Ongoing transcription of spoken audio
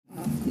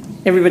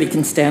Everybody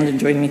can stand and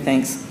join me,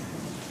 thanks.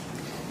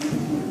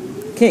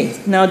 Okay,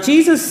 now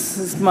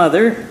Jesus'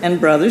 mother and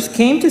brothers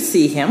came to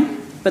see him,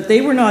 but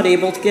they were not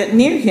able to get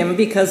near him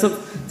because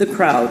of the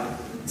crowd.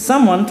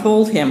 Someone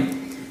told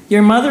him,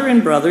 "Your mother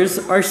and brothers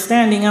are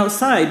standing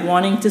outside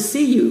wanting to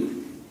see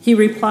you." He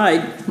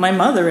replied, "My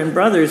mother and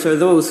brothers are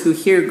those who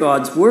hear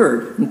God's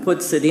word and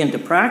puts it into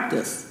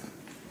practice."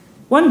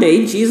 One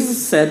day,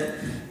 Jesus said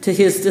to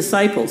his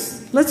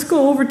disciples, "Let's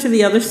go over to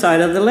the other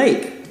side of the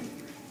lake."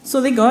 So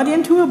they got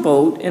into a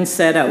boat and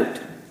set out.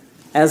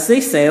 As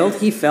they sailed,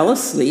 he fell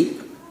asleep.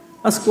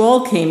 A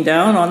squall came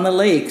down on the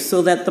lake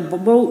so that the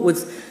boat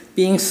was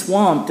being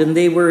swamped and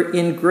they were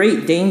in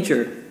great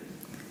danger.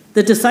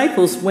 The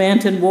disciples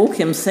went and woke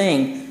him,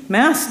 saying,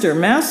 "Master,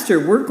 Master,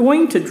 we're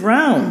going to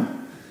drown."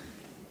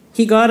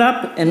 He got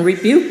up and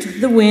rebuked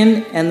the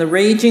wind and the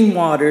raging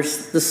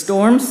waters. The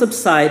storm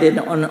subsided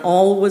and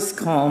all was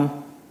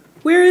calm.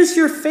 "Where is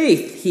your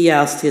faith?" he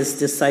asked his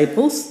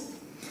disciples.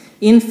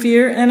 In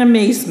fear and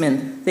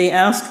amazement, they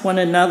asked one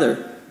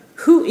another,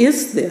 "Who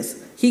is this?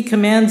 He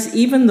commands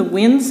even the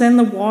winds and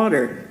the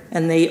water,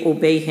 and they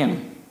obey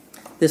him."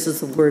 This is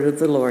the word of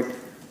the Lord.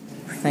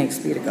 Thanks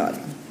be to God.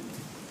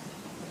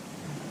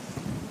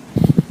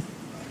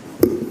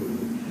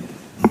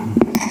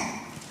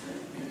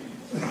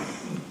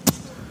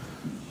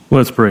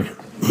 Let's pray.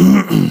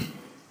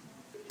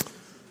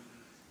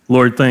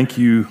 Lord, thank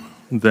you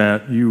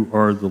that you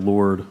are the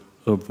Lord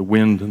of the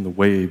wind and the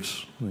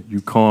waves, that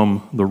you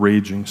calm the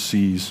raging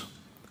seas.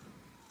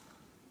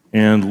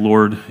 And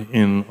Lord,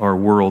 in our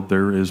world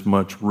there is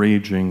much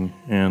raging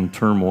and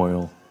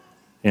turmoil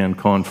and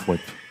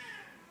conflict.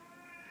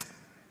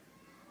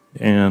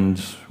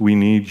 And we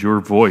need your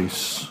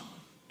voice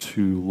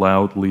to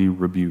loudly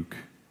rebuke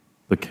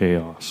the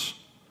chaos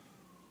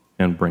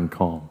and bring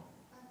calm.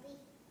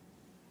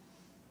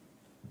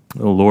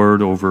 Oh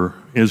Lord, over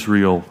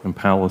Israel and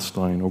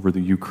Palestine, over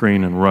the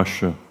Ukraine and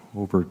Russia,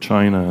 over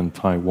China and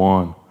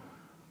Taiwan,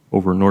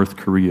 over North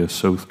Korea,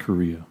 South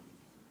Korea,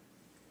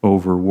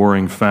 over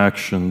warring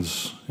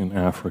factions in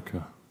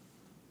Africa,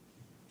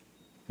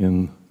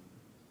 in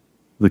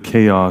the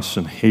chaos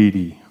in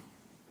Haiti,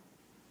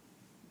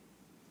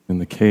 in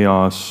the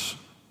chaos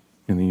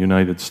in the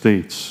United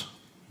States,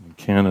 in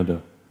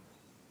Canada,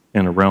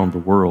 and around the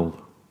world.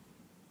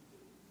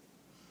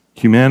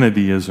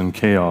 Humanity is in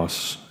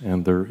chaos,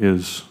 and there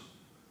is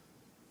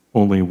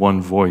only one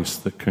voice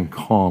that can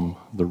calm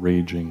the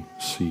raging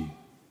sea.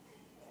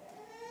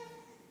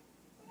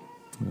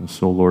 And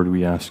so, Lord,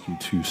 we ask you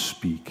to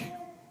speak.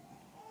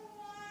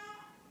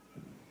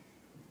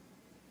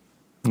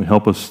 And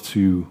help us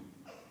to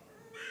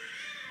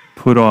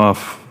put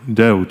off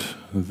doubt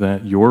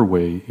that your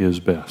way is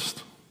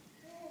best.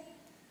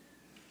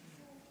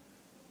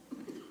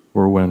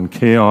 For when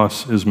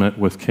chaos is met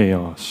with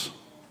chaos,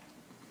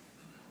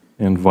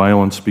 and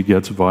violence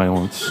begets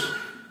violence,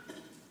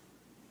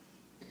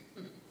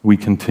 we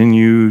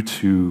continue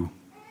to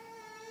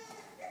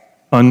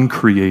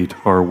uncreate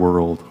our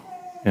world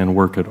and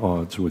work at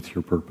odds with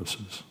your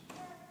purposes.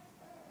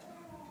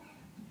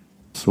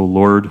 So,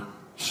 Lord,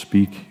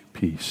 speak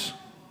peace.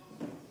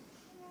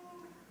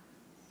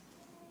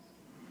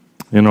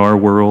 In our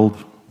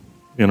world,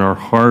 in our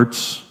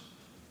hearts,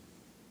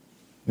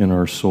 in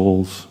our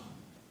souls,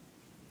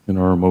 in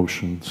our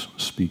emotions,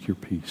 speak your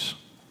peace.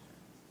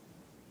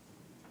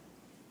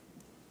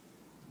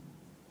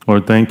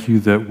 Lord, thank you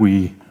that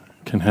we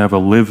can have a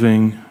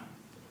living,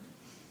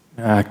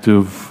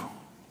 active,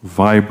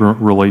 vibrant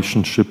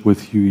relationship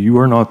with you. You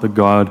are not the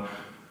God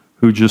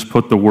who just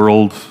put the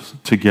world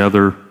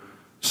together,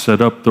 set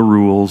up the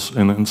rules,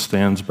 and then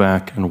stands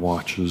back and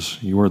watches.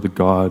 You are the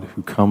God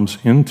who comes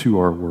into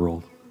our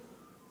world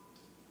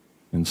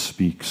and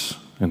speaks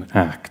and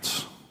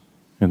acts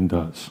and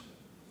does.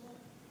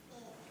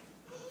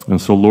 And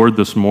so, Lord,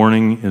 this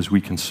morning, as we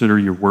consider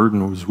your word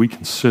and as we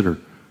consider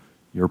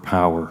your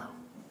power,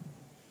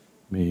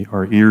 may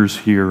our ears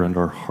hear and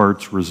our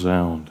hearts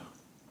resound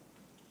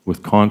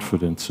with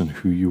confidence in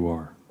who you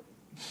are.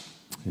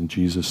 In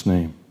Jesus'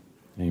 name,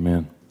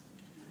 amen.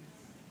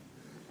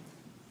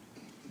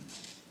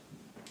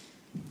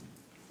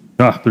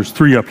 There's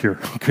 3 up here.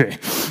 Okay.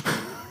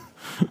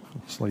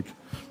 It's like...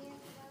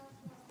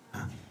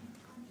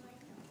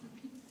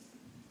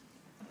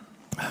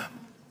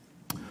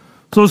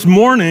 So this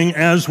morning,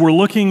 as we're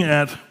looking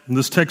at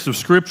this text of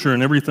Scripture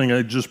and everything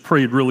I just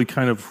prayed really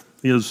kind of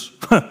is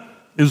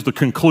the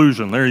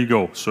conclusion. There you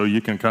go. So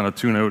you can kind of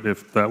tune out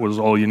if that was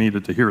all you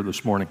needed to hear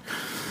this morning.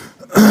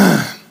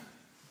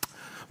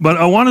 But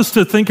I want us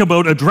to think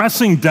about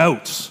addressing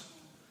doubts,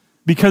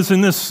 because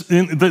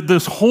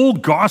this whole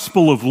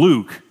Gospel of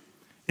Luke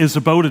is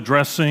about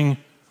addressing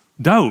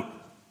doubt,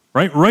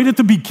 right? Right at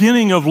the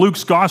beginning of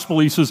Luke's Gospel,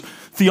 he says,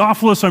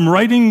 "Theophilus, I'm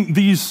writing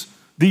these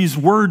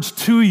words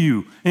to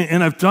you,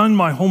 and I've done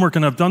my homework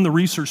and I've done the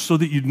research so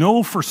that you'd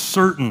know for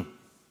certain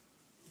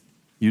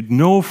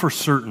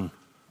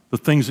the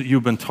things that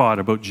you've been taught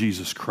about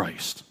Jesus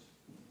Christ.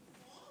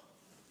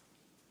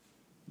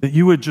 That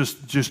you would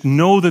just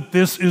know that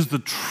this is the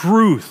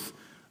truth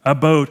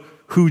about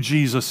who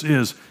Jesus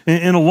is.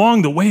 And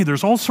along the way,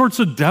 there's all sorts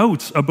of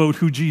doubts about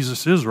who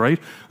Jesus is, right?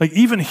 Like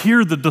even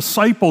here, the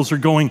disciples are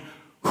going,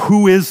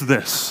 who is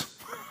this?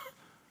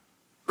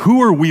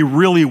 Who are we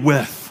really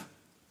with?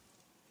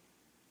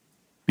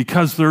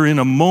 Because they're in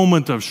a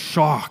moment of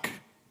shock.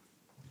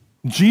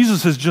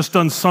 Jesus has just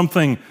done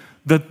something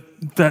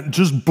that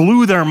just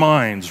blew their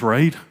minds,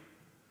 right?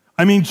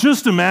 I mean,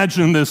 just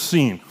imagine this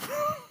scene.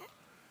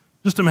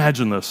 Just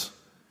imagine this.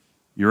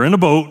 You're in a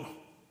boat.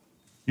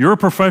 You're a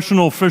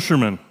professional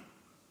fisherman.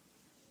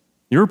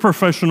 You're a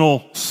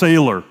professional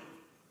sailor.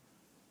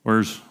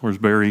 Where's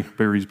Barry?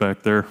 Barry's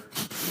back there.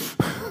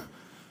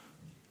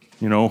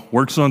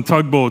 Works on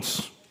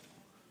tugboats.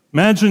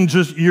 Imagine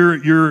just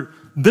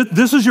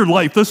this is your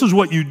life. This is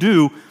what you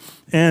do.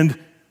 And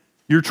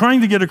you're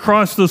trying to get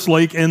across this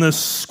lake, and a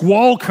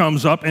squall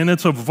comes up, and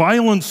it's a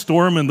violent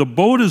storm, and the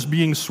boat is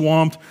being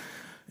swamped,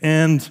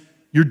 and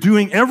you're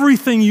doing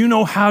everything you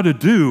know how to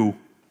do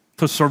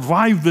to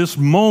survive this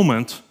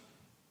moment.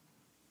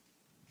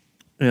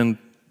 And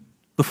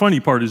the funny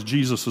part is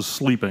Jesus is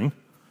sleeping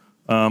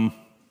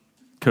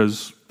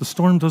because the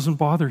storm doesn't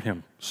bother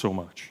him so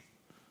much.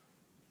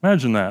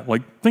 Imagine that.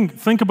 Like,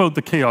 think about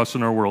the chaos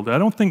in our world. I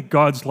don't think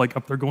God's like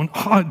up there going,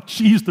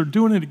 geez, they're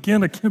doing it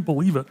again. I can't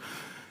believe it.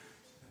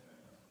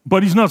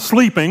 But he's not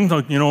sleeping.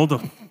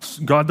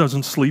 God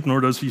doesn't sleep,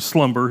 nor does he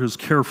slumber. His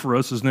care for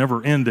us is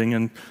never ending.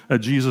 And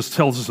Jesus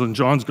tells us in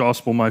John's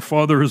gospel, my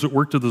Father is at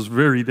work to this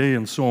very day,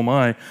 and so am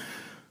I.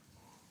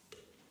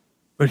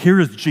 But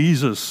here is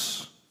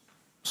Jesus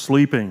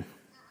sleeping,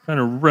 kind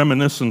of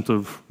reminiscent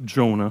of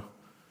Jonah.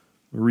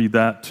 We read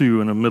that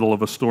too in the middle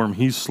of a storm.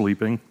 He's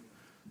sleeping.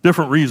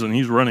 Different reason.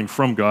 He's running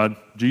from God.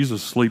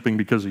 Jesus is sleeping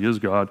because he is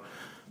God.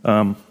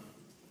 And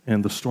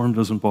the storm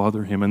doesn't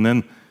bother him. And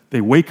then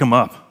they wake him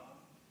up.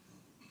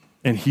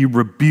 And he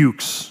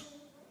rebukes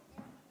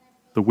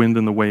the wind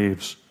and the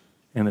waves,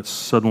 and it's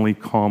suddenly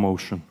calm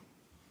ocean.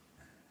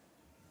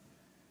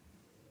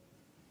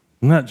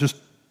 Wouldn't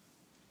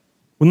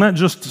that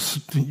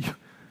just,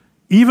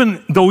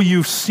 even though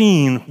you've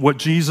seen what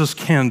Jesus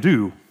can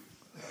do,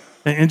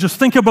 and just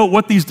think about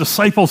what these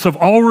disciples have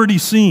already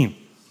seen.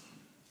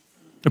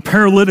 The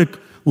paralytic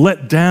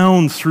let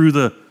down through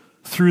the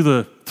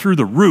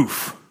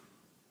roof,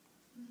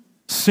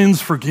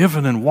 sins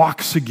forgiven and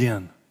walks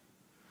again.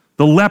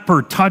 The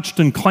leper touched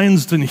and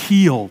cleansed and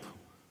healed.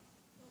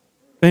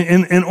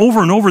 And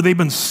over they've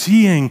been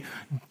seeing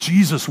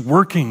Jesus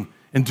working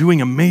and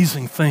doing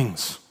amazing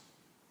things.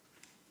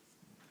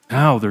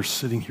 Now they're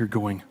sitting here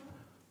going,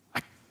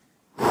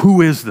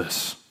 who is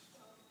this?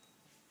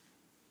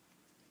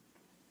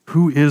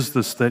 Who is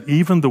this that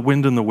even the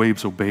wind and the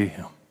waves obey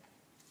him?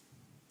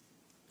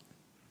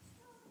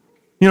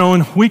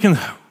 And we can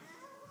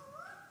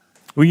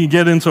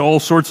get into all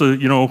sorts of,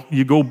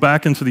 you go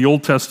back into the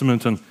Old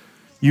Testament and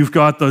you've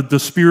got the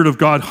Spirit of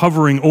God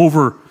hovering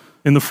over,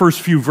 in the first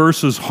few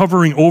verses,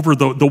 hovering over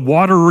the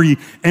watery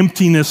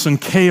emptiness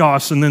and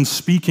chaos, and then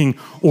speaking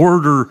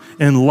order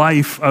and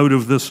life out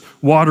of this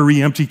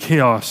watery, empty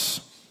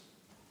chaos.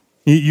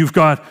 You've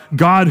got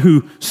God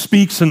who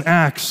speaks and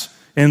acts,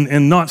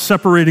 and not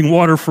separating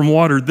water from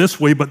water this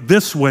way, but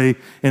this way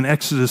in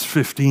Exodus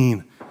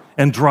 15.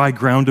 And dry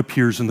ground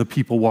appears, and the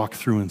people walk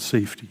through in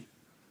safety.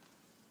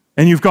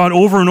 And you've got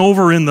over and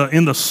over in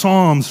the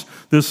Psalms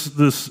this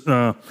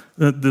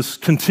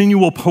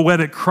continual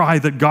poetic cry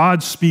that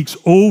God speaks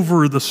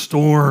over the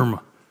storm.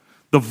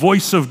 The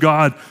voice of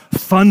God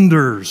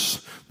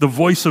thunders. The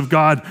voice of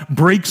God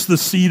breaks the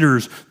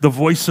cedars. The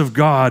voice of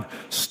God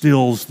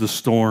stills the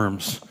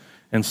storms.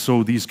 And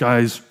so these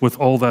guys with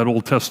all that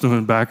Old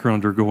Testament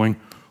background are going,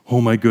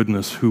 oh my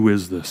goodness, who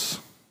is this?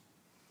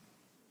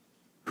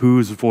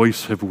 Whose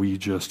voice have we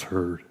just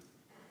heard?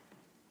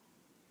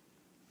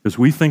 Because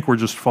we think we're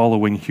just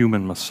following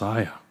human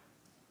Messiah.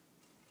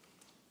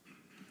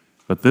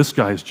 But this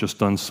guy's just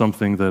done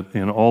something that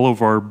in all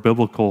of our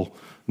biblical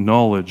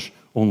knowledge,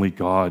 only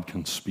God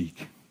can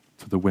speak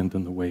to the wind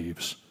and the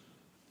waves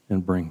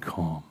and bring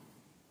calm.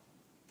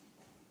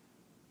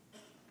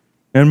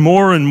 And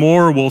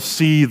more we'll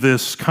see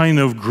this kind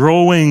of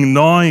growing,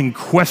 gnawing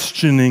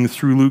questioning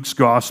through Luke's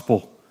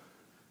gospel.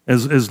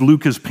 As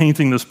Luke is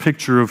painting this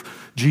picture of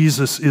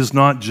Jesus is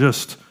not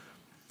just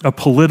a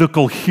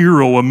political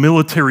hero, a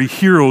military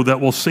hero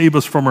that will save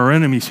us from our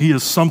enemies. He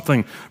is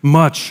something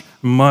much,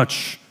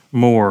 much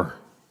more.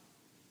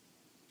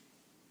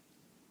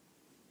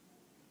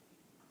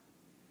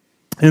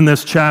 In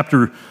this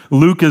chapter,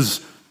 Luke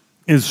is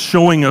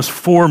showing us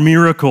 4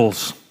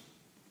 miracles.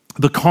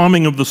 The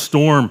calming of the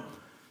storm.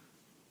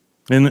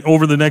 And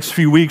over the next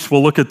few weeks,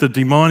 we'll look at the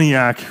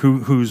demoniac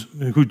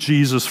who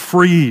Jesus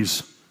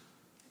frees.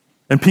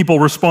 And people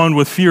respond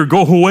with fear,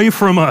 go away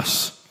from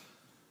us.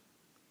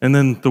 And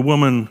then the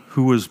woman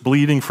who was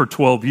bleeding for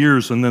 12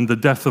 years, and then the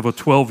death of a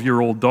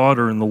 12-year-old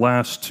daughter in the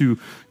last 2,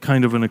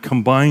 kind of in a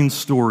combined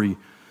story.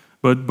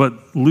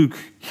 But Luke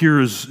here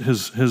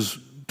has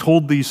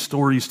told these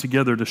stories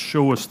together to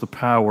show us the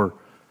power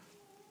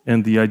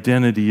and the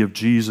identity of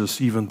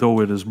Jesus, even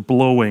though it is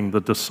blowing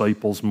the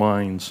disciples'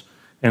 minds,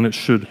 and it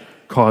should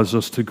cause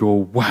us to go,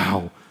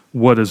 wow,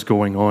 what is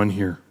going on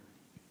here?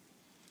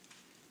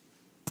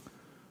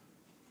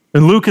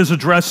 And Luke is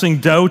addressing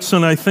doubts,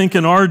 and I think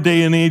in our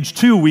day and age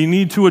too, we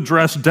need to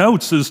address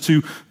doubts as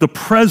to the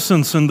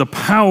presence and the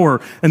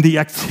power and the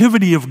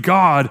activity of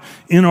God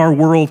in our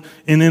world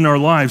and in our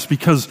lives,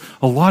 because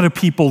a lot of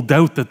people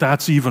doubt that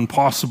that's even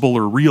possible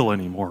or real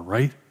anymore,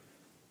 right?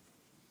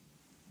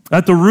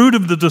 At the root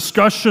of the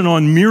discussion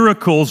on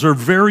miracles are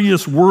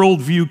various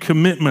worldview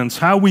commitments.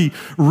 How we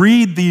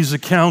read these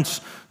accounts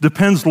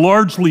depends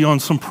largely on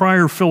some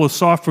prior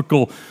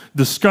philosophical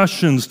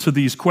discussions to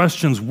these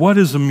questions. What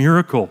is a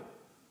miracle?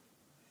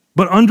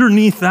 But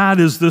underneath that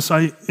is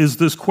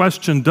this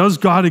question, does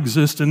God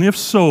exist? And if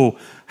so,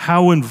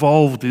 how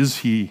involved is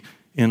he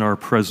in our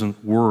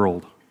present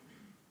world?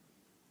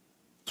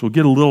 So we'll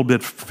get a little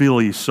bit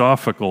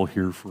philosophical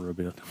here for a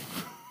bit.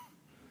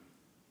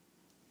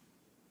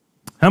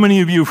 How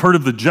many of you have heard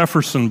of the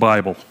Jefferson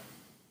Bible?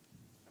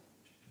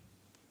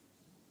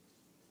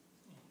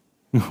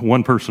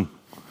 One person.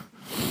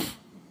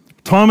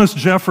 Thomas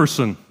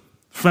Jefferson,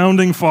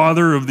 founding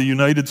father of the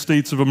United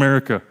States of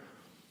America,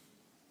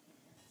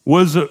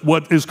 was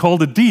what is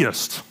called a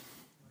deist.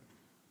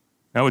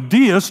 Now, a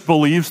deist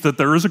believes that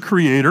there is a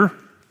creator,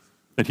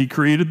 that he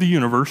created the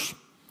universe,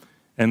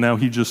 and now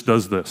he just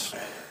does this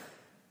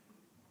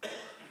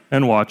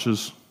and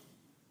watches,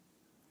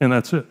 and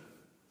that's it.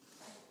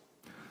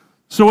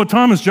 So what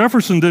Thomas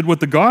Jefferson did with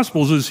the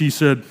Gospels is he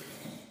said,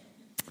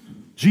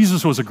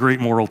 Jesus was a great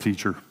moral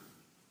teacher,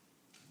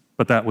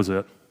 but that was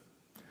it.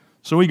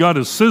 So he got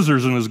his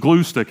scissors and his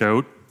glue stick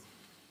out,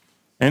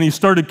 and he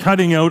started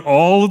cutting out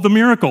all of the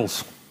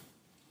miracles,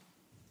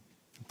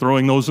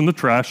 throwing those in the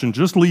trash and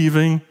just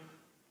leaving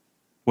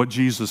what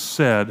Jesus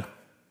said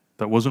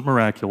that wasn't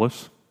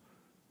miraculous,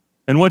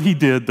 and what he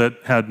did that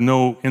had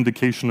no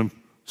indication of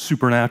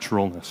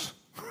supernaturalness.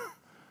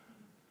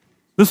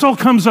 This all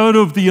comes out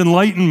of the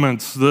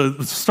Enlightenment,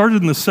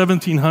 started in the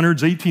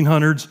 1700s,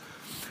 1800s,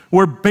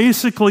 where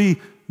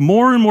basically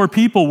more and more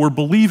people were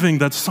believing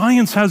that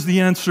science has the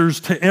answers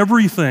to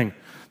everything,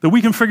 that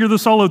we can figure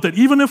this all out, that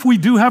even if we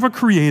do have a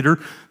creator,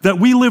 that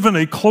we live in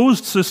a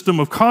closed system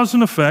of cause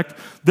and effect,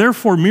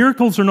 therefore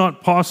miracles are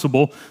not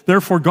possible,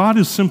 therefore God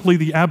is simply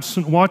the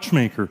absent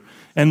watchmaker.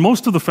 And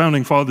most of the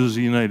founding fathers of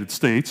the United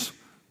States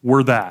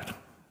were that.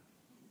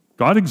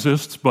 God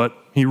exists, but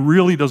he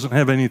really doesn't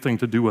have anything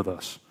to do with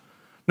us.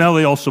 Now,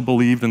 they also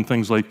believed in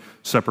things like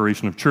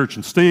separation of church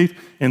and state,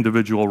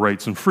 individual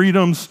rights and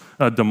freedoms,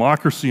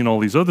 democracy, and all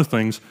these other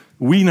things.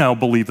 We now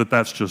believe that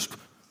that's just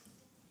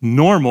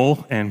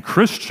normal and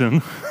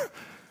Christian,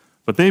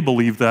 but they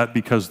believed that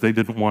because they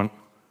didn't want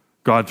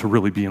God to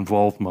really be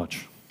involved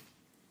much,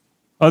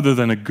 other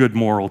than a good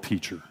moral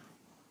teacher.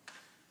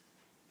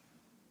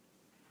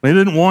 They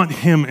didn't want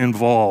him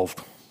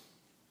involved.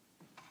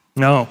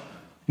 Now,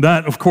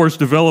 that, of course,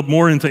 developed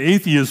more into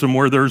atheism,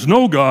 where there's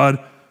no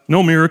God,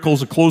 no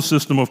miracles, a closed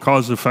system of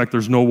cause and effect,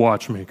 there's no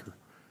watchmaker.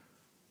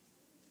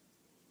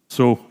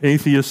 So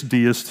atheist,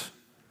 deist,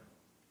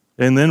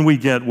 and then we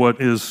get what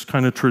is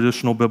kind of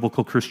traditional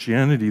biblical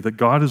Christianity, that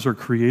God is our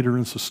creator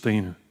and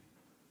sustainer.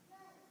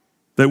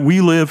 That we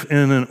live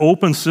in an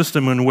open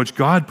system in which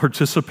God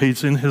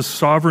participates in his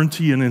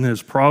sovereignty and in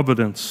his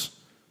providence.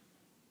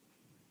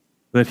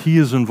 That he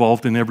is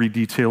involved in every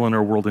detail in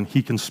our world and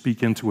he can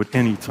speak into it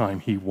anytime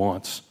he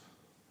wants.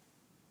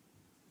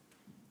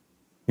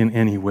 In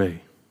any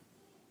way.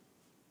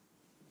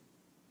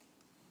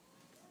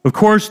 Of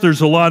course,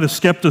 there's a lot of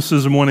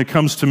skepticism when it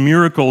comes to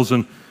miracles,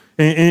 and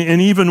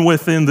even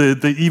within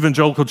the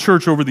evangelical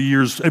church over the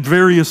years,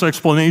 various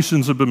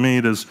explanations have been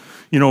made as,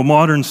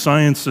 modern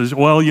science is,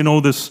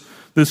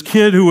 this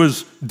kid who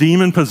was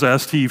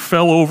demon-possessed, he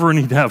fell over and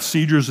he'd have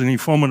seizures and he'd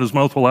foam in his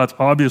mouth. Well, that's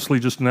obviously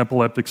just an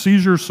epileptic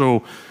seizure,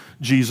 so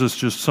Jesus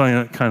just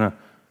kind of,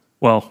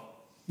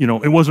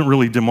 it wasn't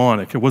really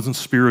demonic, it wasn't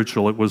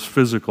spiritual, it was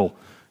physical.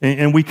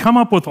 And we come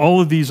up with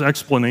all of these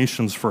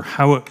explanations for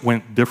how it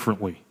went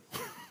differently.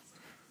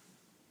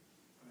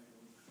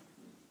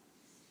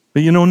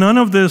 But none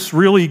of this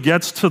really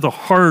gets to the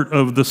heart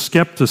of the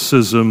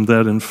skepticism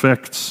that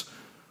infects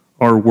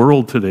our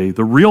world today.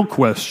 The real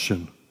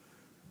question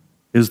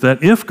is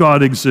that if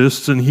God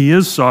exists and he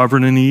is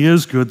sovereign and he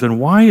is good, then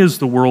why is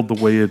the world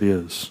the way it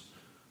is?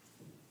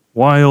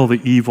 Why all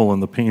the evil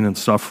and the pain and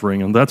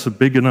suffering? And that's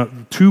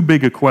too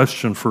big a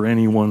question for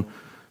any one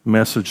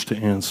message to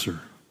answer.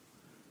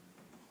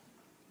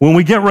 When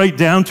we get right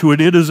down to it,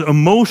 it is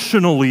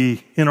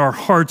emotionally in our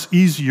hearts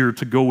easier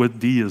to go with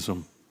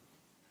deism.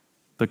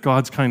 That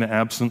God's kind of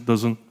absent,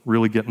 doesn't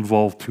really get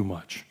involved too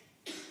much.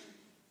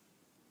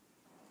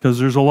 Because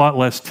there's a lot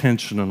less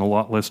tension and a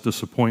lot less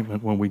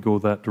disappointment when we go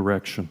that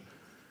direction.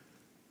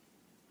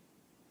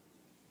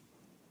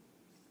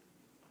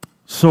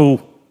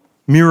 So,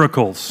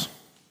 miracles.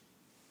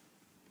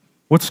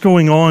 What's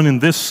going on in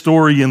this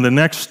story and the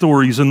next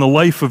stories in the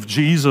life of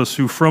Jesus,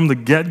 who from the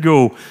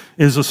get-go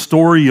is a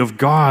story of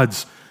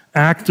God's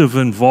active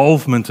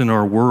involvement in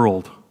our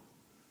world?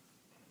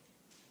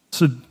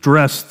 Let's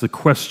address the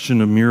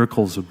question of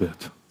miracles a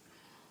bit.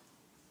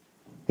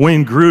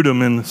 Wayne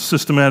Grudem in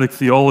Systematic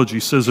Theology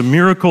says, a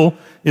miracle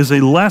is a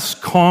less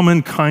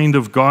common kind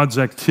of God's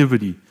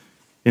activity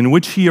in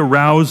which he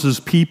arouses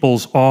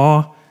people's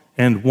awe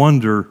and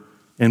wonder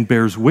and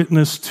bears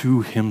witness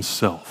to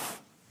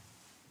himself.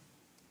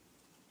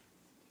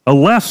 A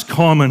less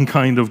common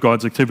kind of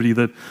God's activity,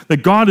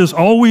 that God is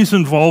always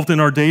involved in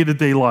our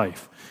day-to-day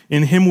life.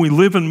 In him we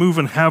live and move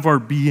and have our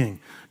being.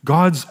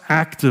 God's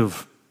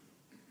active.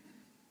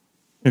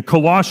 And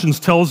Colossians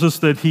tells us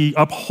that he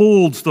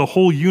upholds the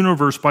whole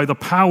universe by the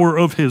power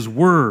of his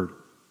word.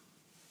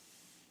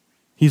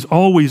 He's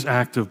always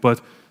active,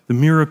 but the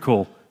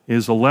miracle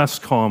is a less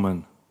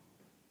common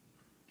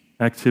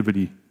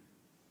activity.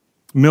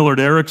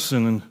 Millard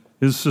Erickson, in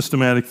his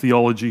Systematic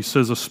Theology,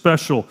 says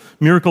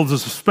miracles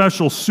is a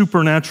special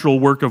supernatural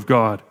work of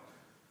God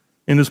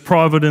in his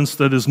providence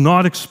that is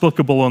not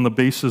explicable on the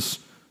basis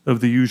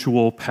of the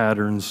usual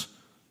patterns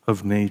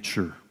of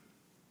nature.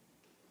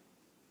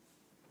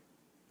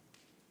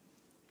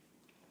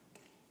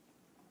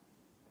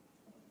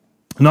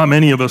 Not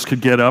many of us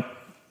could get up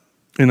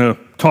in a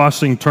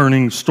tossing,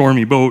 turning,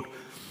 stormy boat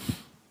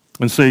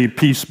and say,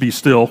 "Peace, be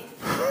still,"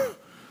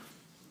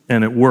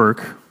 and it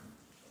work.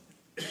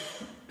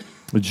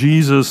 But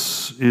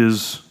Jesus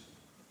is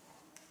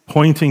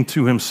pointing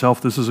to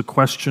himself. This is a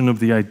question of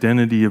the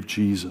identity of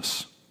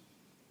Jesus.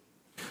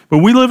 But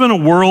we live in a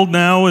world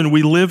now, and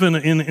we live in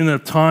a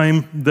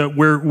time that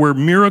where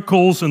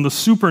miracles and the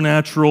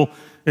supernatural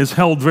is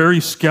held very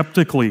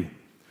skeptically.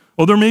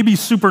 Well, there may be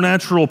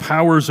supernatural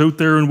powers out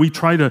there, and we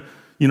try to,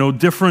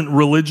 different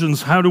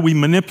religions, how do we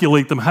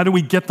manipulate them? How do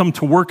we get them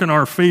to work in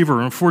our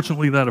favor?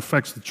 Unfortunately, that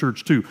affects the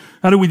church too.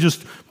 How do we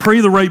just pray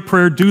the right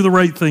prayer, do the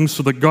right things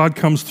so that God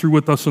comes through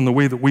with us in the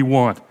way that we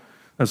want?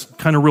 That's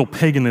kind of real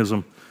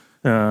paganism,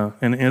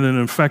 and it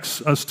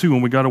affects us too,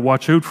 and we got to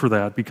watch out for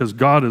that because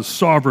God is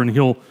sovereign.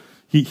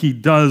 He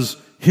does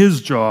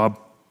his job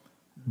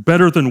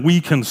better than we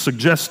can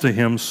suggest to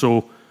him,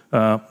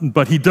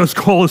 but he does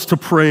call us to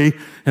pray,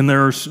 and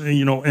that's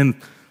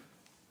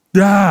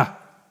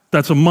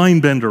a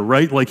mind bender,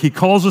 right? Like he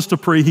calls us to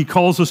pray, he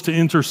calls us to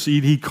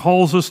intercede, he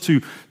calls us to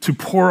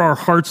pour our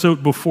hearts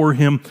out before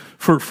him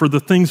for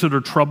the things that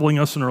are troubling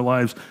us in our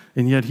lives,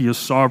 and yet he is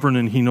sovereign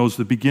and he knows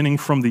the beginning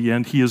from the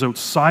end. He is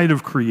outside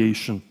of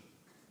creation,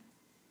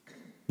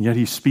 and yet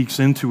he speaks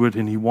into it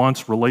and he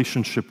wants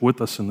relationship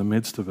with us in the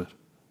midst of it.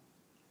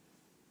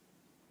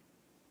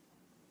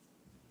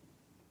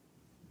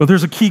 But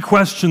there's a key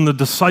question the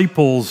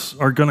disciples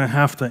are going to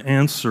have to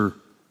answer.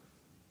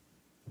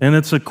 And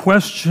it's a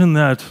question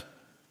that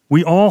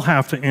we all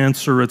have to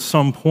answer at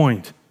some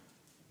point.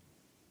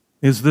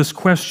 Is this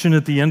question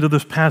at the end of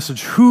this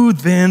passage, who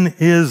then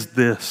is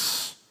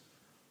this?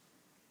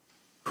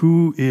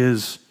 Who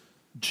is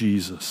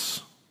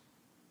Jesus?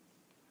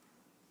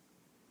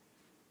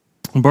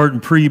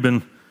 Barton Priebe,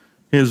 in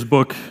his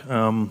book,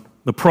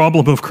 The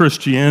Problem of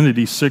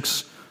Christianity,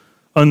 six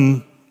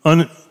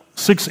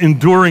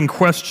enduring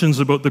questions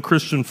about the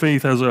Christian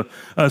faith, has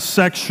a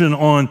section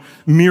on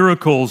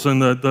miracles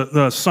and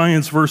the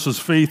science versus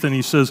faith, and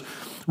he says,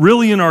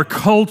 really in our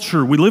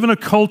culture, we live in a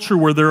culture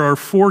where there are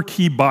four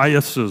key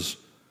biases.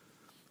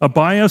 A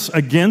bias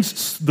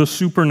against the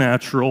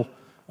supernatural,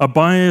 a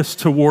bias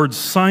towards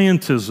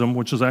scientism,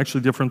 which is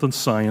actually different than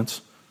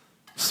science,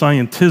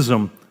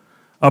 scientism,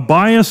 a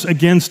bias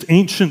against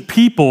ancient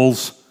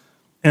peoples,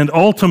 and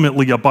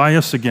ultimately a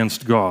bias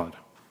against God.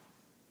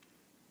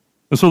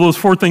 And so those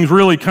four things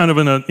really kind of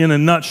in a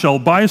nutshell,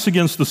 bias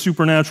against the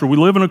supernatural. We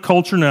live in a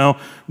culture now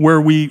where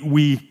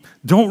we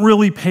don't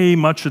really pay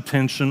much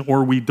attention,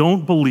 or we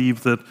don't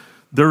believe that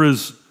there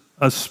is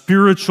a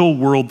spiritual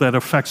world that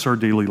affects our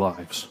daily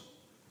lives.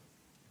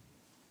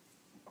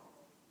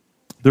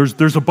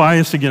 There's a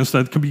bias against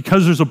that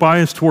because there's a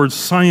bias towards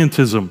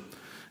scientism.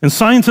 And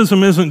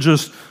scientism isn't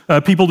just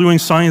people doing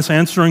science,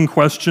 answering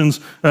questions,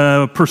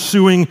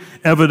 pursuing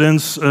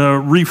evidence,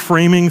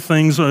 reframing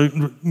things,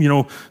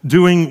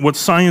 doing what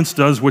science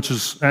does, which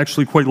is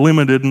actually quite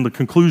limited in the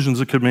conclusions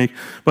it could make.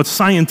 But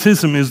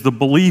scientism is the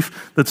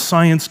belief that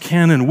science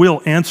can and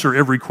will answer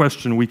every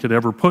question we could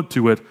ever put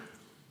to it,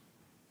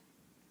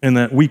 and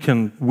that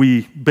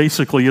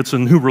basically it's a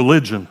new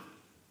religion.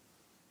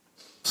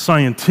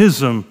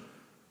 Scientism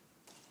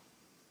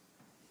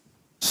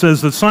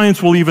says that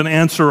science will even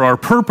answer our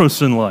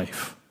purpose in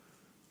life.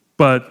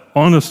 But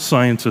honest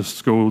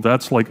scientists go,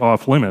 that's like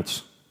off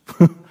limits.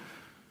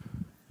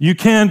 You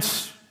can't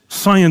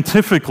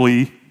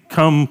scientifically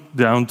come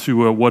down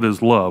to what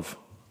is love.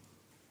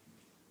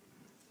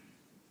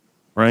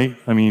 Right?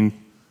 I mean,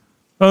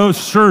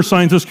 sure,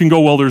 scientists can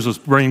go, well, there's this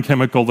brain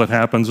chemical that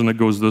happens and it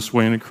goes this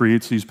way and it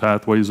creates these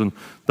pathways and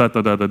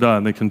da-da-da-da-da.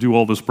 And they can do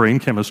all this brain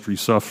chemistry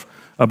stuff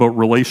about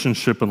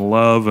relationship and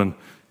love and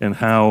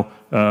how,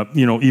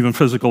 even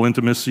physical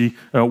intimacy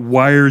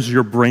wires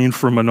your brain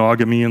for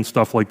monogamy and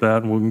stuff like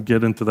that, and we can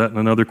get into that in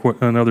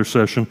another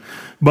session.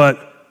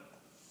 But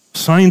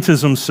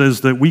scientism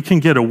says that we can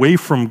get away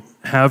from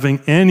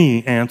having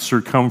any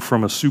answer come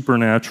from a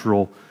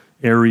supernatural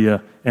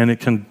area, and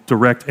it can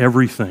direct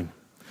everything.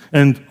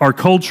 And our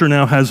culture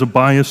now has a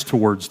bias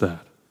towards that.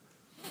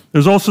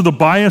 There's also the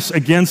bias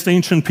against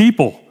ancient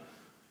people.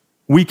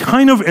 We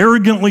kind of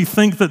arrogantly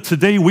think that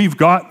today we've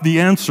got the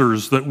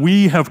answers, that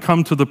we have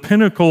come to the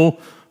pinnacle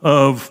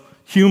of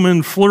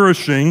human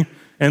flourishing,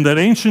 and that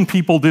ancient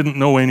people didn't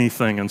know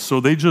anything. And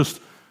so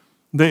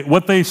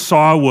what they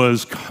saw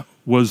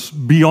was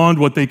beyond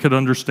what they could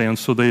understand,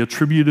 so they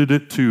attributed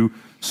it to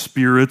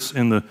spirits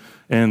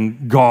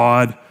and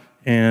God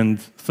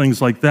and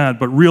things like that.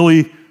 But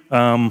really,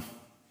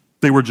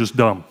 they were just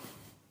dumb.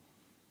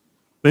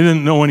 They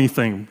didn't know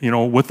anything.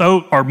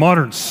 Without our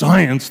modern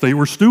science, they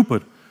were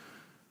stupid.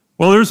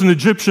 Well, there's an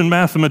Egyptian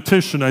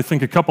mathematician, I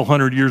think a couple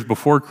hundred years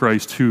before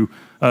Christ, who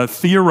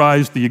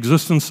theorized the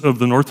existence of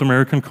the North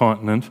American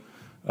continent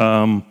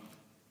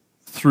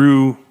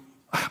through,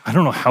 I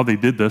don't know how they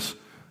did this,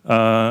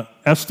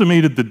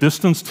 estimated the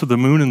distance to the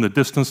moon and the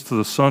distance to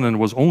the sun, and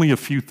was only a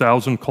few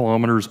thousand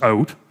kilometers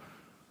out.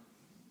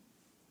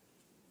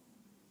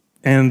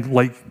 And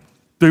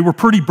they were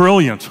pretty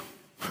brilliant.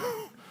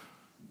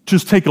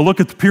 Just take a look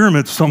at the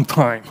pyramids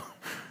sometime,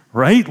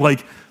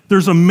 right?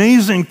 There's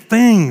amazing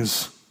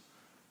things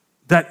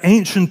that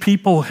ancient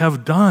people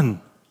have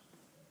done.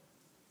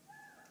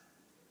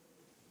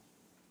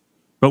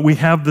 But we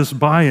have this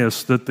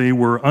bias that they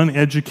were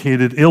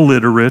uneducated,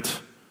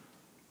 illiterate,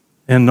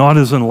 and not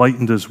as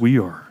enlightened as we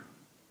are.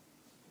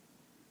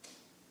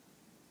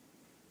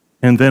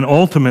 And then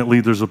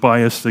ultimately there's a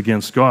bias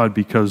against God,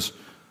 because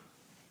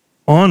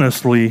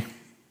honestly,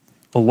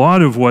 a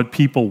lot of what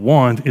people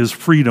want is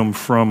freedom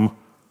from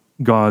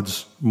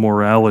God's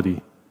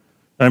morality.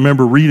 I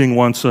remember reading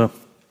once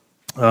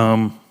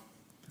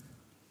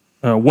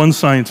one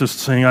scientist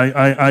saying,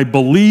 I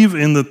believe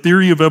in the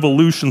theory of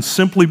evolution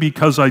simply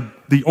because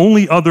the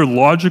only other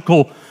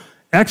logical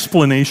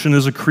explanation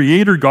is a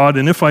creator God,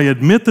 and if I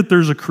admit that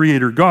there's a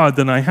creator God,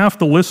 then I have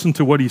to listen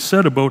to what he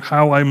said about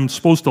how I'm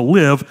supposed to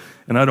live,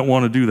 and I don't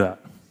want to do that.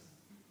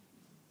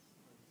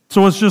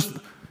 So it's just,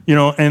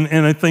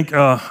 and I think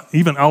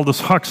even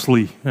Aldous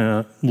Huxley,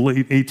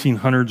 late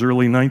 1800s,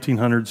 early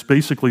 1900s,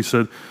 basically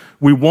said,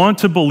 we want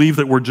to believe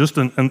that we're just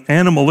an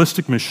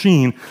animalistic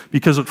machine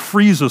because it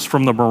frees us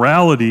from the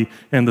morality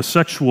and the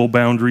sexual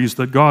boundaries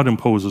that God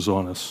imposes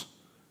on us.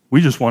 We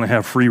just want to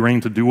have free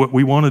reign to do what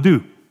we want to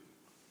do.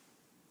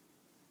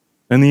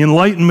 And the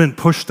Enlightenment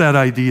pushed that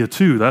idea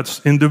too.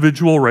 That's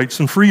individual rights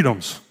and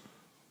freedoms.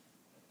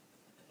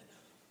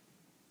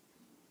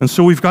 And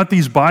so we've got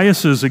these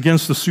biases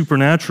against the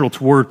supernatural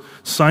toward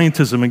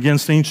scientism,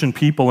 against ancient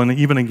people, and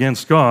even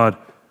against God.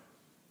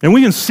 And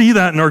we can see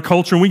that in our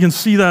culture, and we can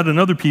see that in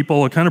other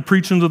people. I kind of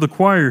preach into the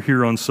choir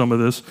here on some of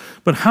this.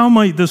 But how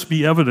might this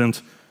be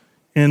evident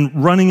in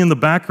running in the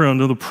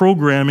background of the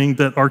programming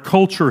that our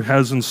culture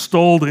has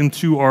installed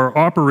into our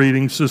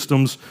operating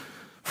systems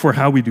for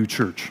how we do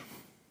church?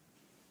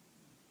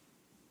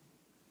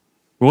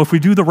 Well, if we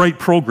do the right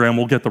program,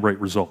 we'll get the right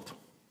result.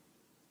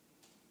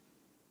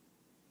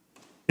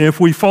 If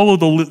we follow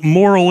the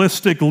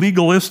moralistic,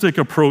 legalistic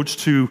approach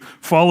to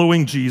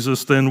following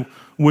Jesus, then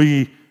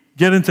we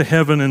get into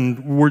heaven,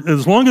 and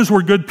as long as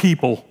we're good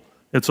people,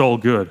 it's all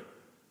good.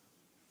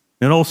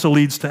 It also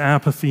leads to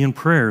apathy in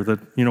prayer,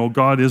 that,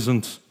 God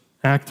isn't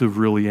active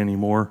really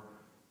anymore.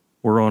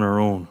 We're on our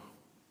own.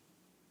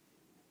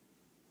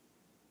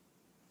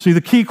 See,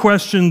 the key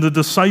question the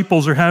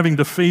disciples are having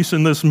to face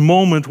in this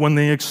moment when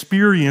they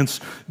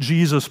experience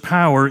Jesus'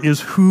 power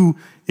is, who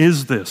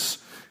is this?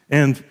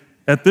 And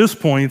at this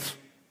point,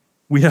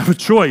 we have a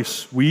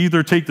choice. We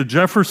either take the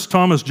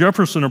Thomas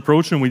Jefferson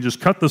approach and we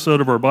just cut this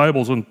out of our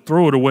Bibles and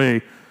throw it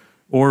away,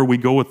 or we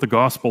go with the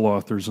gospel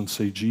authors and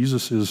say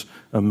Jesus is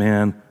a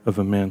man of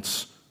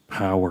immense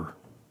power,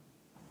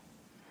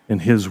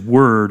 and his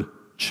word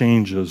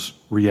changes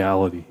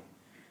reality.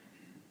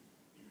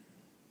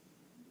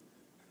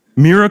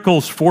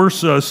 Miracles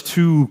force us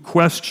to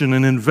question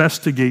and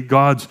investigate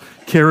God's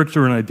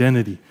character and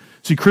identity.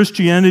 See,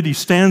 Christianity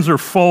stands or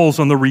falls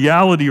on the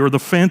reality or the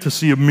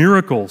fantasy of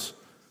miracles,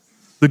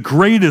 the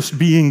greatest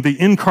being the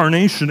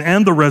incarnation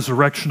and the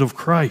resurrection of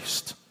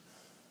Christ.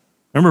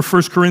 Remember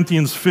 1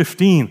 Corinthians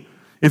 15.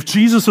 If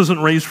Jesus isn't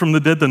raised from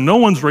the dead, then no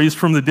one's raised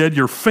from the dead.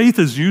 Your faith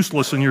is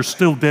useless and you're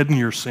still dead in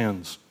your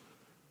sins.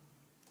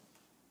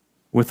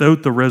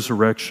 Without the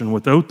resurrection,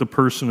 without the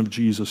person of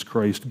Jesus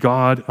Christ,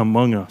 God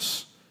among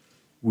us,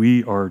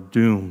 we are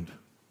doomed.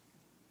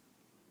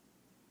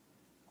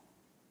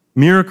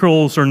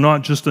 Miracles are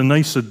not just a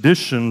nice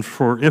addition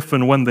for if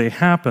and when they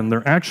happen.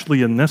 They're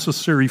actually a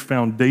necessary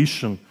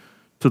foundation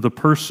to the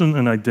person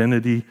and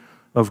identity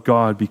of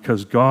God,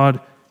 because God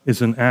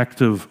is an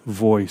active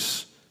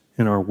voice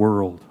in our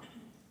world.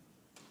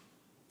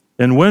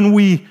 And when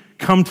we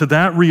come to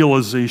that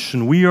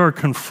realization, we are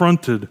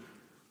confronted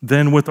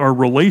then with our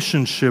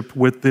relationship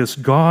with this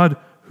God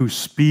who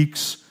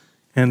speaks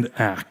and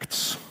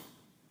acts.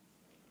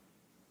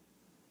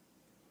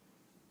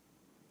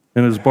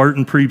 And as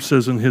Barton Priebe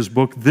says in his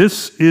book,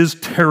 this is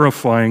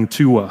terrifying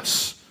to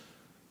us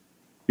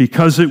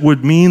because it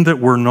would mean that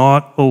we're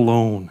not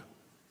alone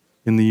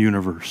in the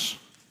universe.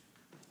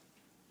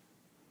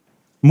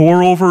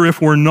 Moreover,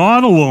 if we're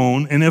not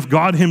alone, and if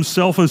God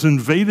himself has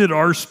invaded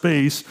our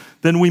space,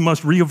 then we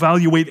must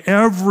reevaluate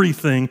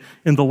everything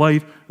in the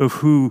light of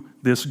who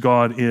this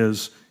God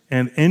is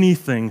and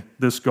anything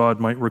this God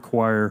might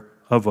require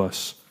of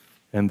us.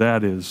 And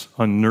that is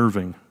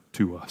unnerving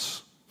to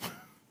us.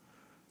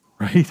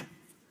 Right?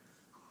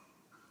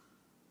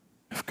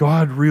 If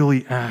God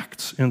really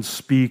acts and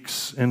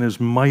speaks and is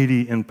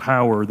mighty in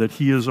power, that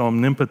he is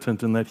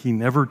omnipotent and that he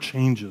never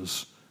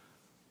changes,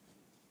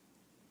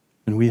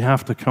 and we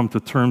have to come to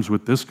terms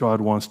with this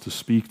God wants to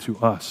speak to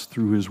us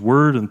through his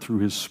word and through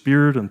his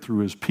spirit and through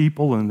his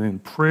people and in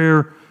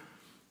prayer,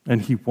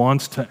 and he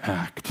wants to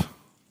act.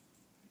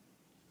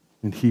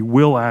 And he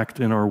will act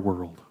in our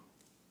world.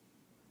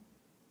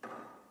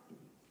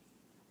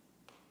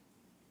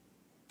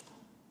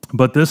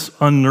 But this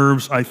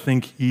unnerves, I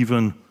think,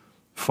 even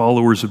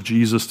followers of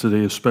Jesus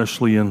today,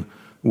 especially in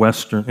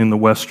the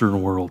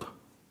Western world.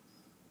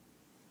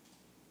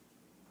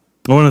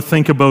 I want to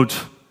think about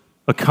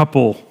a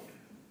couple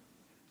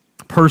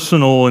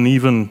personal and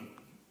even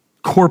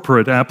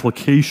corporate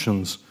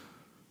applications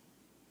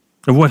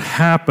of what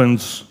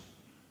happens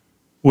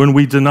when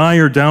we deny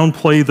or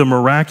downplay the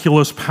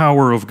miraculous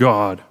power of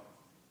God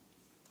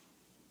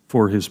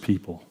for his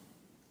people.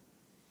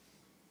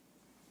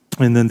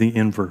 And then the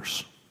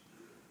inverse.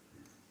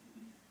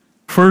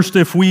 First,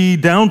 if we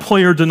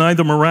downplay or deny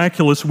the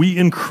miraculous, we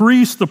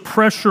increase the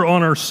pressure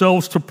on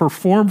ourselves to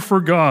perform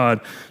for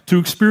God, to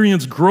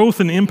experience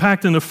growth and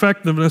impact and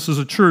effectiveness as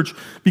a church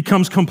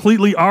becomes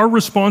completely our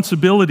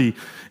responsibility.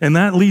 And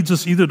that leads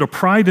us either to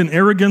pride and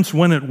arrogance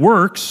when it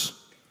works,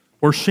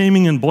 or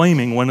shaming and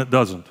blaming when it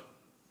doesn't.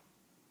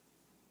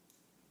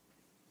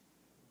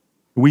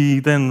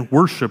 We then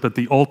worship at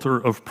the altar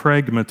of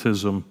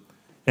pragmatism,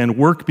 and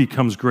work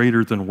becomes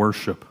greater than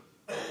worship.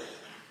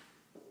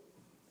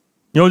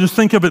 Just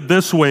think of it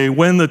this way.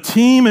 When the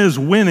team is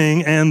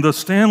winning and the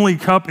Stanley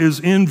Cup is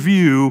in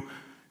view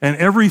and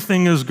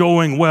everything is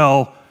going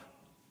well,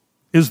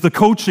 is the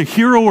coach a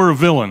hero or a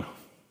villain?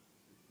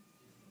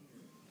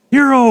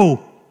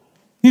 Hero.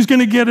 He's going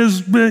to get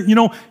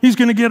he's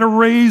going to get a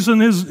raise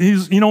and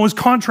his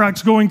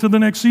contract's going to the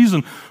next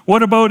season.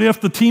 What about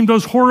if the team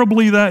does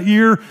horribly that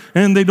year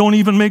and they don't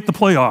even make the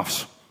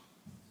playoffs?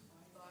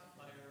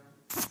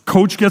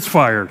 Coach gets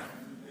fired.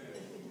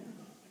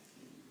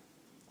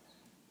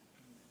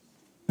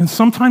 And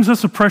sometimes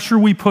that's the pressure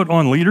we put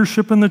on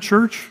leadership in the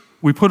church.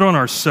 We put on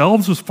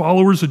ourselves as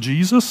followers of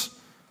Jesus.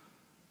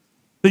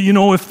 That,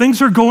 if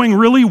things are going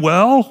really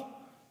well,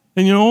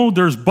 and,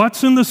 there's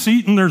butts in the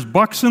seat and there's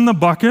bucks in the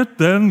bucket,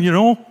 then,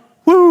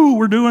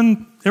 we're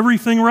doing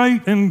everything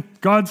right and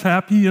God's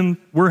happy and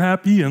we're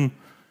happy and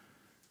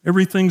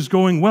everything's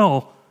going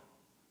well.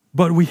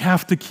 But we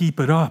have to keep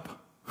it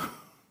up.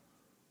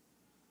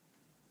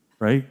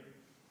 Right?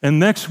 And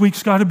next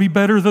week's got to be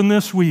better than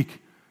this week.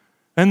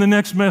 And the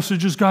next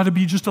message has got to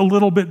be just a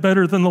little bit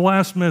better than the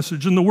last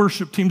message. And the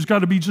worship team's got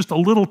to be just a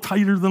little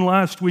tighter than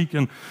last week.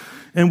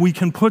 And we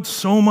can put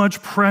so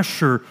much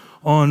pressure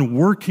on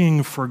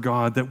working for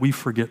God that we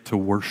forget to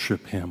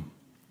worship him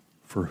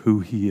for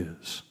who he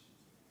is.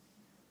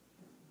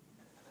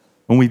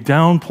 When we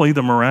downplay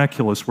the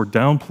miraculous, we're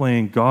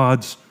downplaying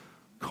God's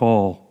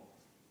call.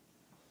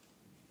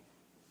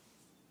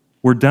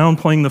 We're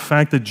downplaying the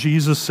fact that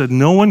Jesus said,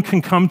 no one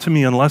can come to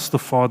me unless the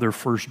Father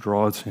first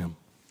draws him.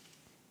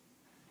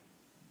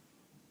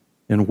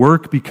 And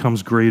work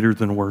becomes greater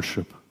than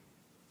worship.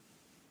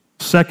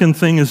 Second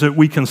thing is that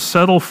we can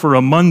settle for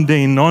a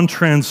mundane,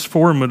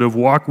 non-transformative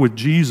walk with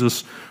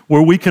Jesus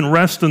where we can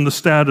rest in the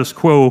status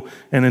quo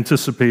and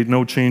anticipate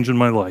no change in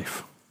my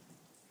life.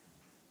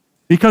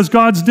 Because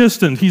God's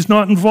distant, he's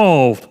not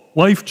involved.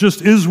 Life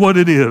just is what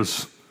it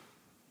is.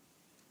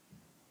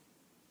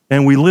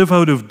 And we live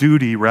out of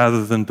duty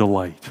rather than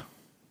delight.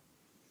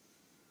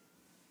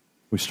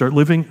 We start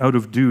living out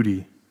of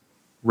duty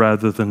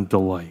rather than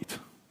delight.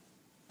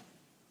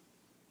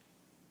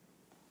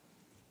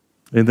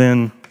 And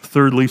then,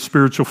 thirdly,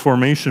 spiritual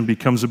formation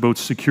becomes about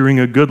securing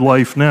a good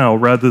life now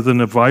rather than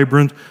a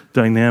vibrant,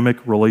 dynamic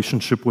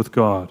relationship with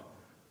God.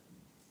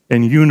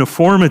 And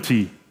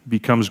uniformity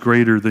becomes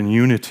greater than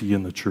unity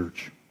in the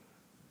church.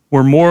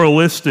 We're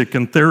moralistic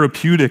and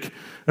therapeutic,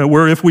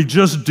 where if we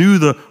just do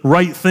the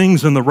right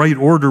things in the right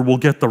order, we'll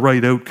get the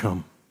right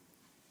outcome.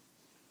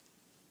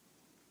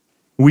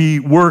 We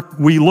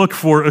look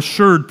for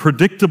assured,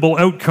 predictable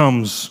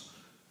outcomes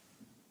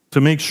to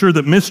make sure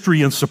that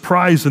mystery and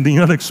surprise and the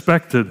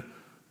unexpected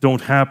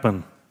don't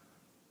happen.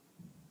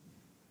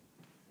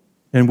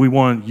 And we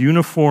want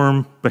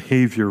uniform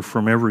behavior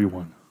from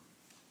everyone.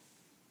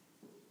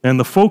 And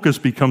the focus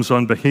becomes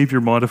on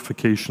behavior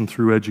modification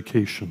through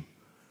education,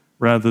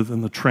 rather than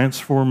the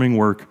transforming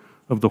work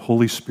of the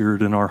Holy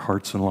Spirit in our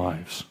hearts and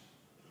lives.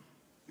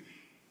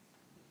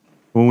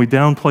 When we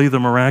downplay the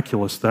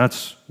miraculous,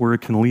 that's where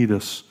it can lead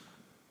us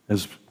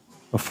as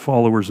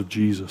followers of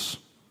Jesus.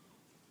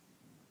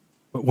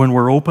 But when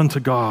we're open to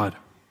God,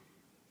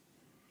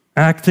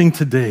 acting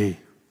today,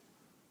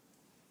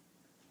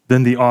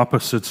 then the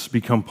opposites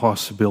become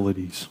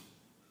possibilities.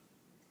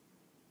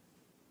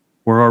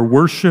 where our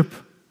worship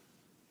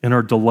and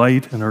our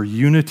delight and our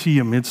unity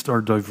amidst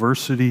our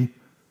diversity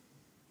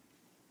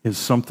is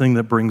something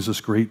that brings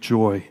us great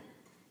joy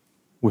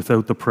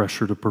without the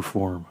pressure to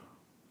perform.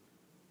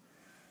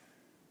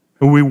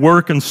 And we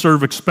work and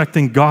serve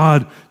expecting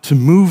God to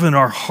move in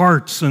our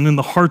hearts and in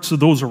the hearts of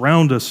those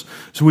around us.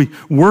 So we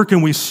work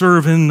and we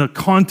serve in the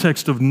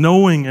context of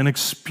knowing and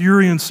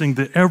experiencing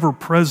the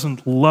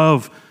ever-present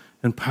love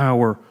and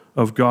power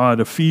of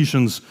God.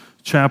 Ephesians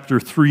chapter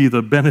 3,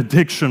 the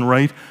benediction,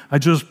 right? I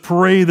just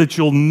pray that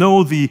you'll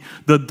know the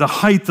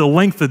height, the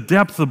length, the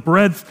depth, the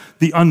breadth,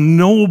 the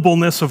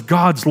unknowableness of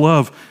God's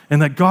love,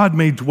 and that God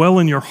may dwell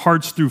in your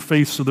hearts through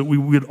faith so that we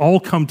would all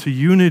come to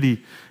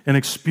unity and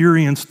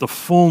experience the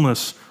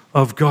fullness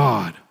of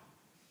God.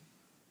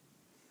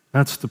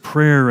 That's the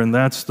prayer and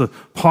that's the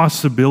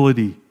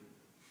possibility.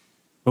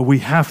 But we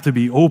have to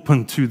be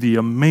open to the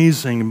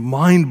amazing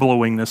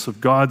mind-blowingness of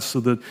God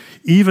so that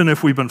even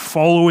if we've been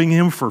following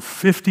him for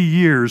 50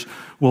 years,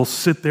 we'll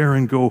sit there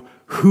and go,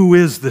 who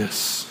is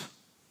this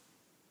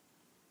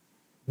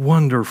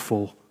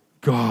wonderful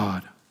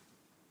God?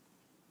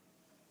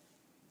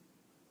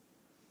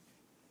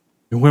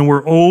 And when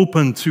we're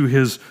open to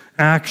his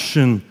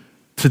action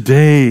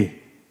today,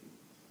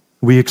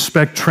 we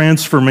expect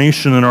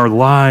transformation in our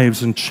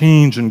lives and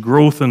change and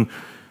growth,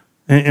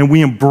 and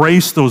we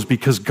embrace those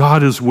because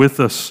God is with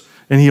us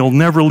and he'll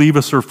never leave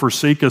us or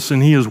forsake us,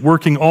 and he is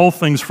working all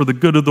things for the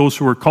good of those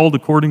who are called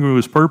according to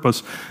his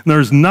purpose. And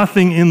there's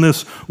nothing in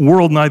this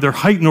world, neither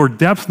height nor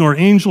depth, nor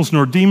angels,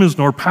 nor demons,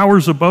 nor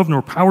powers above,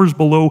 nor powers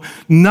below.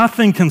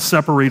 Nothing can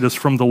separate us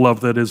from the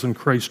love that is in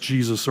Christ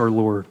Jesus our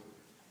Lord.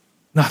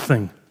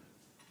 Nothing.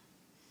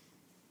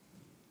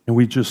 And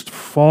we just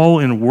fall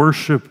in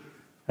worship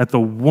at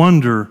the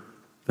wonder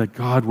that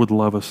God would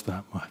love us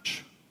that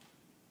much.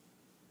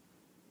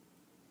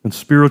 And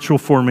spiritual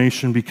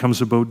formation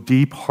becomes about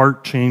deep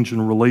heart change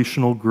and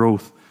relational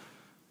growth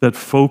that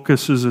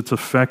focuses its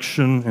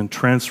affection and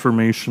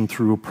transformation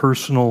through a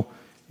personal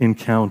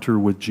encounter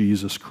with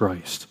Jesus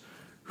Christ.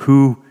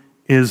 Who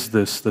is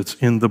this that's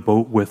in the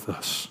boat with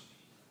us?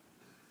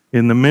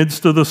 In the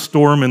midst of the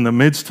storm, in the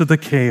midst of the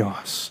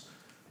chaos,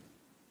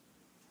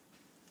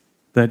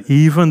 that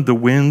even the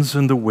winds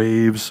and the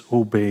waves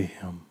obey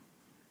him.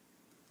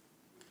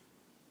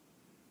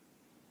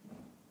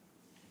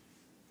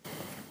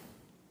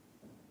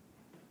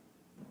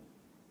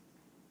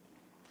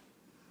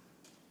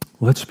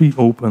 Let's be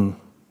open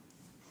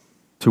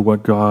to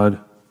what God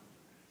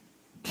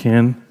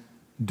can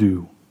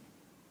do.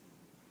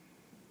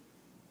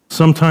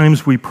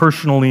 Sometimes we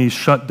personally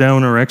shut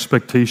down our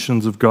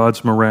expectations of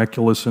God's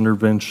miraculous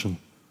intervention.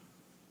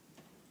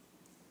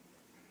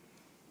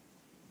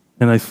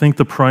 And I think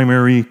the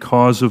primary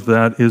cause of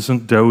that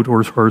isn't doubt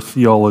or our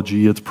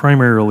theology, it's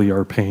primarily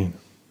our pain.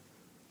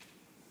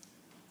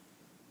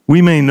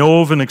 We may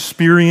know of and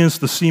experience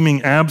the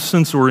seeming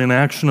absence or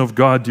inaction of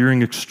God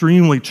during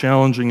extremely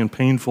challenging and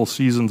painful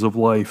seasons of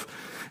life.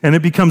 And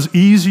it becomes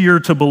easier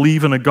to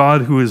believe in a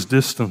God who is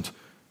distant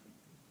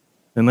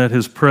and that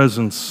his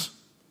presence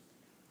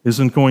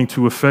isn't going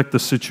to affect the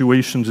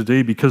situation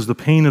today because the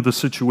pain of the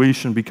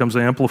situation becomes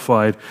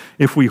amplified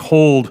if we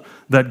hold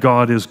that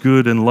God is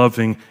good and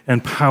loving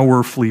and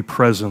powerfully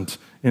present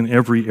in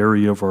every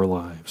area of our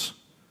lives.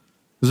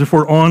 As if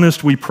we're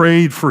honest, we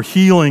prayed for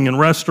healing and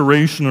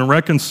restoration and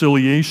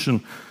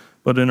reconciliation,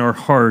 but in our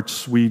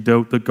hearts, we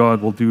doubt that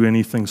God will do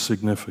anything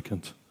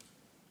significant.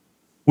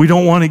 We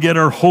don't want to get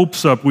our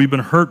hopes up. We've been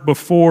hurt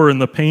before,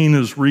 and the pain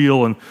is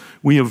real, and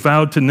we have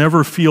vowed to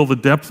never feel the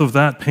depth of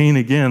that pain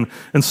again.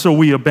 And so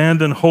we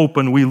abandon hope,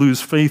 and we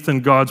lose faith in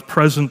God's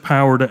present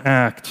power to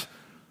act,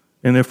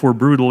 and if we're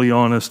brutally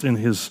honest, in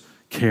his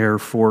care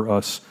for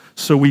us.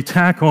 So we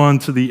tack on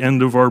to the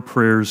end of our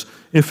prayers,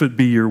 if it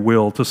be your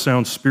will, to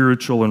sound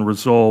spiritual and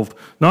resolved,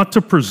 not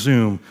to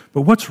presume,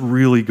 but what's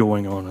really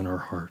going on in our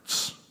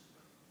hearts.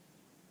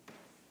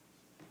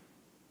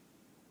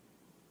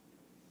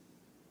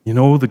 You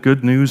know, the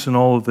good news in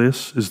all of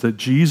this is that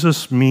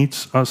Jesus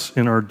meets us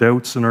in our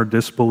doubts and our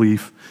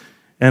disbelief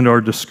and our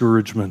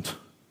discouragement.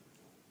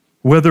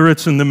 Whether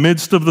it's in the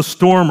midst of the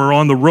storm or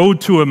on the road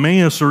to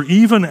Emmaus or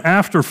even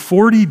after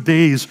 40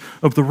 days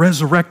of the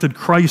resurrected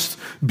Christ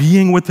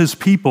being with his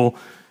people,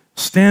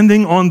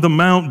 standing on the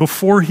mount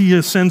before he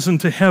ascends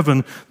into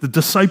heaven, the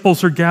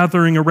disciples are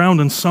gathering around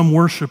and some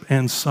worship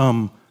and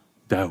some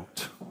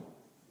doubt.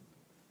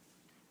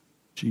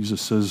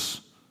 Jesus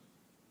says,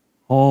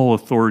 all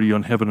authority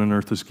on heaven and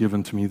earth is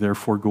given to me,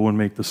 therefore go and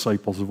make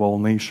disciples of all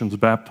nations,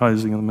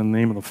 baptizing them in the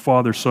name of the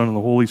Father, Son, and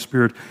the Holy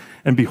Spirit.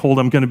 And behold,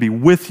 I'm going to be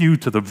with you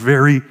to the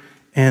very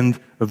end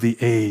of the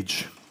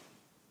age.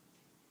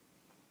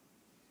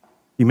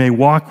 He may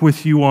walk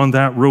with you on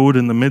that road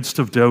in the midst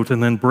of doubt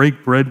and then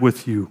break bread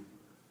with you.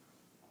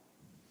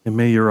 And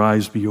may your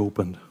eyes be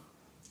opened.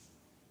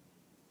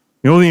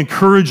 You know, the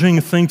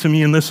encouraging thing to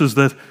me in this is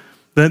that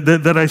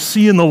I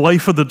see in the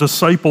life of the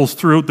disciples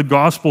throughout the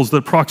Gospels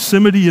that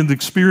proximity and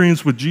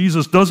experience with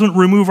Jesus doesn't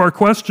remove our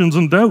questions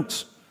and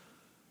doubts.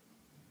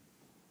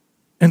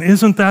 And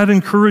isn't that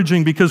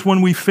encouraging? Because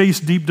when we face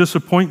deep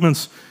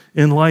disappointments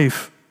in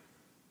life,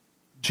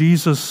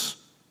 Jesus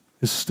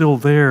is still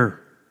there,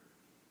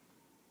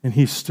 and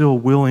he's still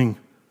willing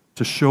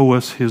to show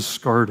us his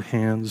scarred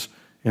hands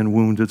and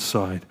wounded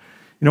side.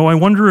 You know, I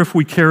wonder if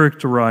we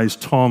characterize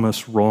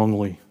Thomas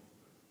wrongly.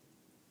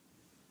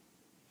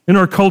 In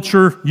our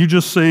culture, you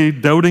just say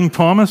doubting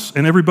Thomas,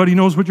 and everybody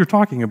knows what you're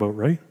talking about,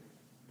 right?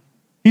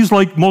 He's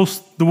like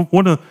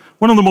one of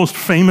the most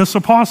famous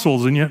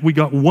apostles, and yet we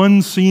got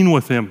one scene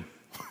with him.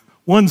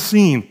 One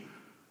scene.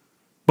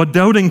 But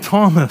doubting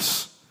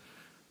Thomas,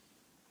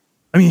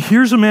 I mean,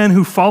 here's a man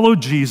who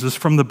followed Jesus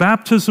from the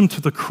baptism to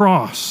the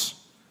cross,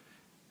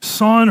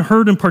 saw and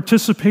heard and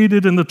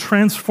participated in the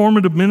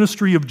transformative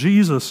ministry of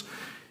Jesus.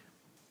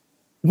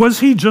 Was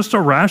he just a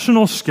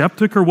rational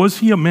skeptic, or was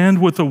he a man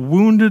with a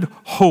wounded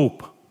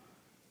hope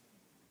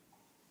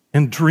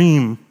and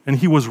dream, and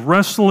he was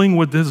wrestling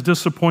with his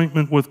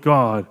disappointment with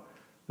God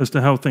as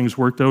to how things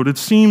worked out? It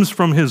seems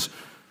from his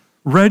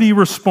ready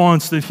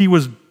response that he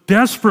was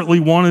desperately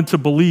wanted to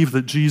believe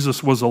that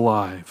Jesus was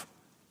alive,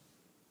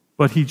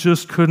 but he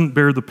just couldn't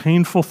bear the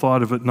painful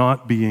thought of it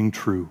not being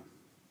true.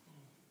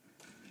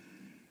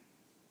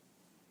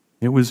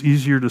 It was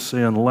easier to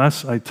say,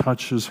 unless I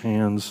touch his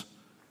hands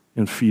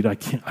and feet, I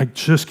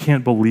just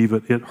can't believe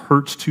it. It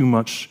hurts too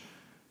much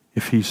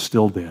if he's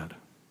still dead.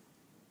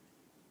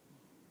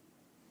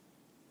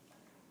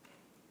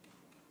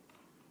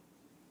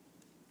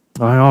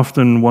 I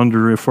often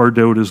wonder if our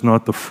doubt is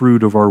not the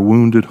fruit of our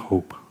wounded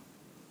hope.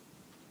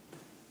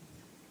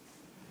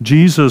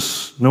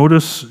 Jesus,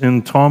 notice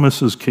in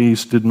Thomas's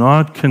case, did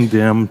not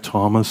condemn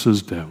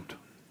Thomas's doubt.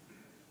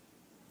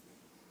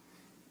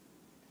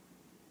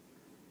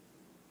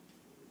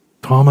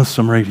 Thomas,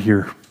 I'm right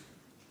here.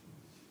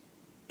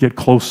 Get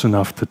close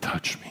enough to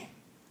touch me.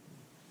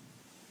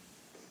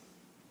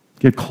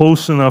 Get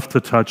close enough to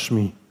touch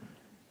me.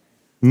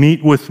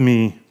 Meet with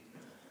me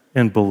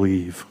and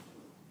believe.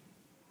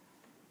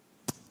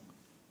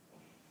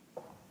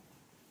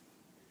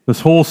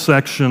 This whole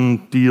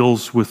section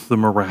deals with the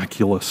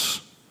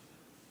miraculous.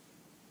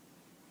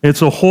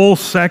 It's a whole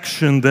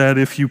section that,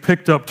 if you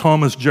picked up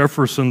Thomas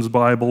Jefferson's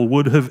Bible,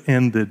 would have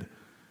ended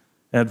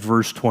at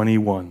verse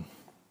 21.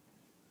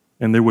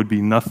 And there would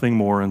be nothing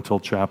more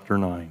until chapter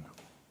 9.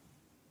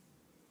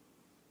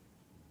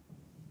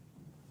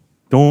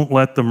 Don't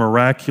let the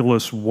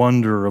miraculous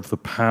wonder of the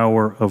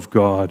power of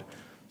God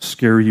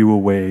scare you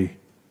away.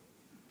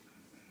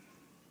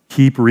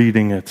 Keep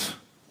reading it.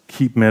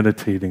 Keep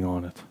meditating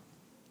on it.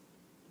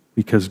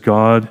 Because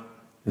God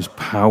is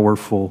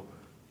powerful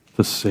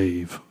to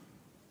save.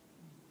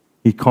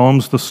 He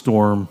calms the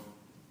storm.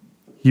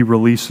 He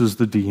releases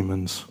the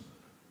demons.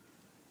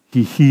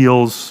 He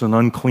heals an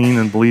unclean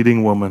and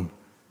bleeding woman.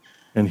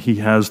 And he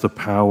has the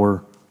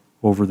power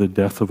over the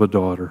death of a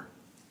daughter.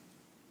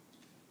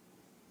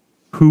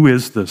 Who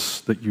is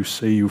this that you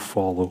say you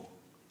follow?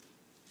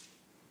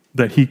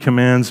 That he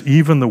commands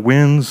even the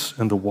winds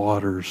and the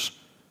waters,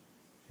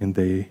 and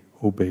they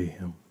obey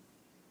him.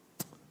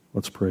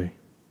 Let's pray.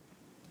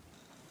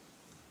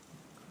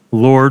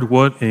 Lord,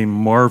 what a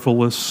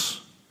marvelous,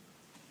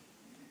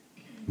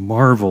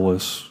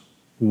 marvelous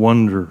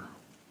wonder.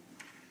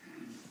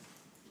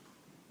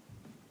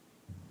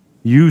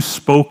 You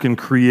spoke and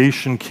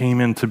creation came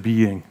into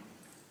being.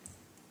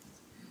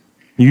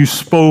 You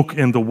spoke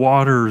and the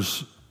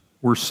waters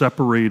were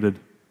separated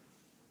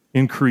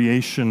in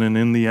creation and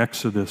in the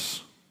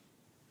Exodus.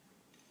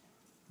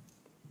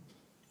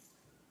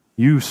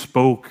 You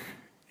spoke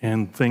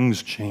and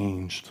things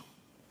changed.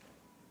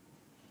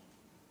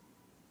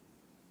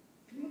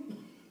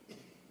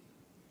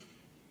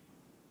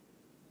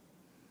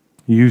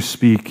 You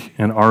speak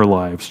and our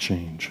lives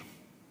change.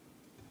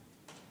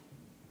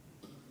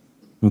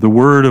 The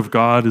Word of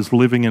God is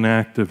living and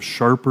active,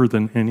 sharper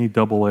than any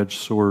double-edged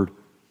sword,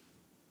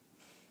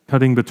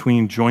 cutting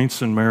between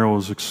joints and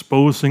marrows,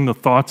 exposing the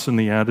thoughts and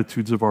the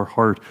attitudes of our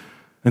heart.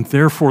 And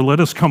therefore, let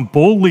us come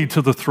boldly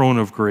to the throne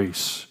of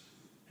grace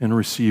and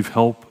receive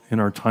help in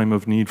our time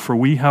of need. For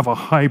we have a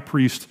high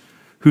priest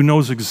who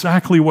knows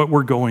exactly what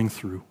we're going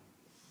through.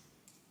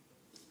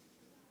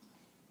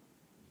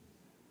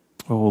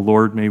 Oh,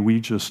 Lord, may we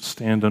just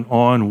stand in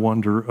awe and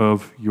wonder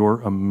of your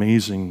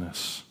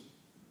amazingness,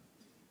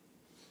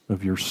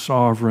 of your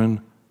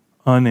sovereign,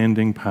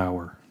 unending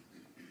power.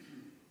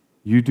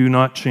 You do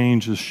not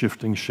change as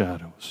shifting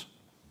shadows.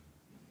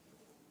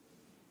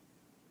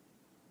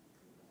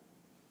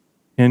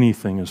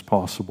 Anything is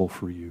possible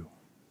for you.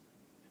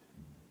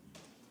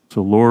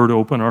 So, Lord,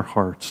 open our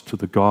hearts to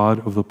the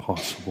God of the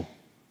possible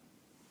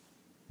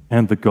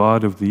and the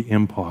God of the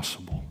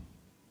impossible.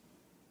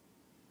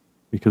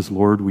 Because,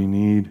 Lord, we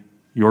need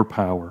your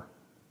power.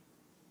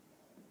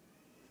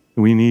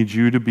 We need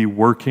you to be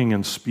working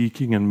and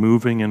speaking and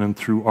moving in and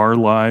through our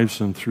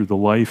lives and through the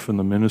life and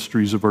the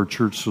ministries of our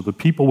church, so that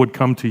people would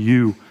come to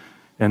you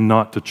and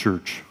not to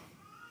church.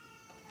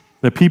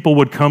 That people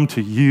would come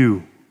to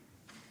you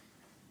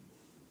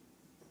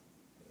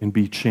and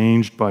be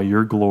changed by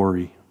your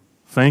glory.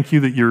 Thank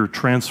you that you're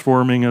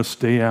transforming us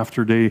day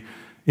after day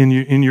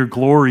in your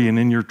glory and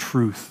in your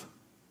truth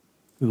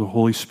through the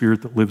Holy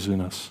Spirit that lives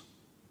in us.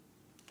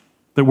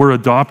 That we're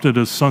adopted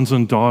as sons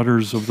and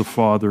daughters of the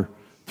Father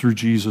through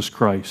Jesus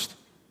Christ.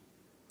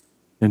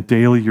 And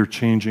daily you're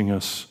changing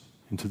us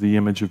into the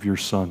image of your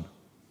Son.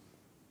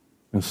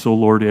 And so,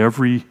 Lord,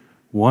 every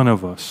one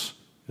of us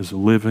is a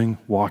living,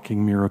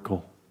 walking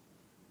miracle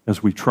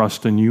as we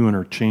trust in you and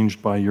are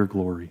changed by your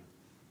glory.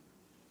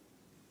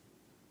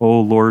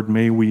 Oh, Lord,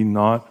 may we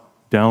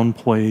not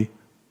downplay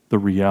the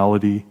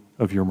reality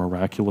of your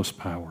miraculous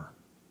power.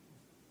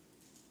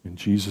 In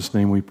Jesus'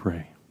 name we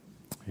pray.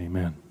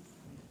 Amen.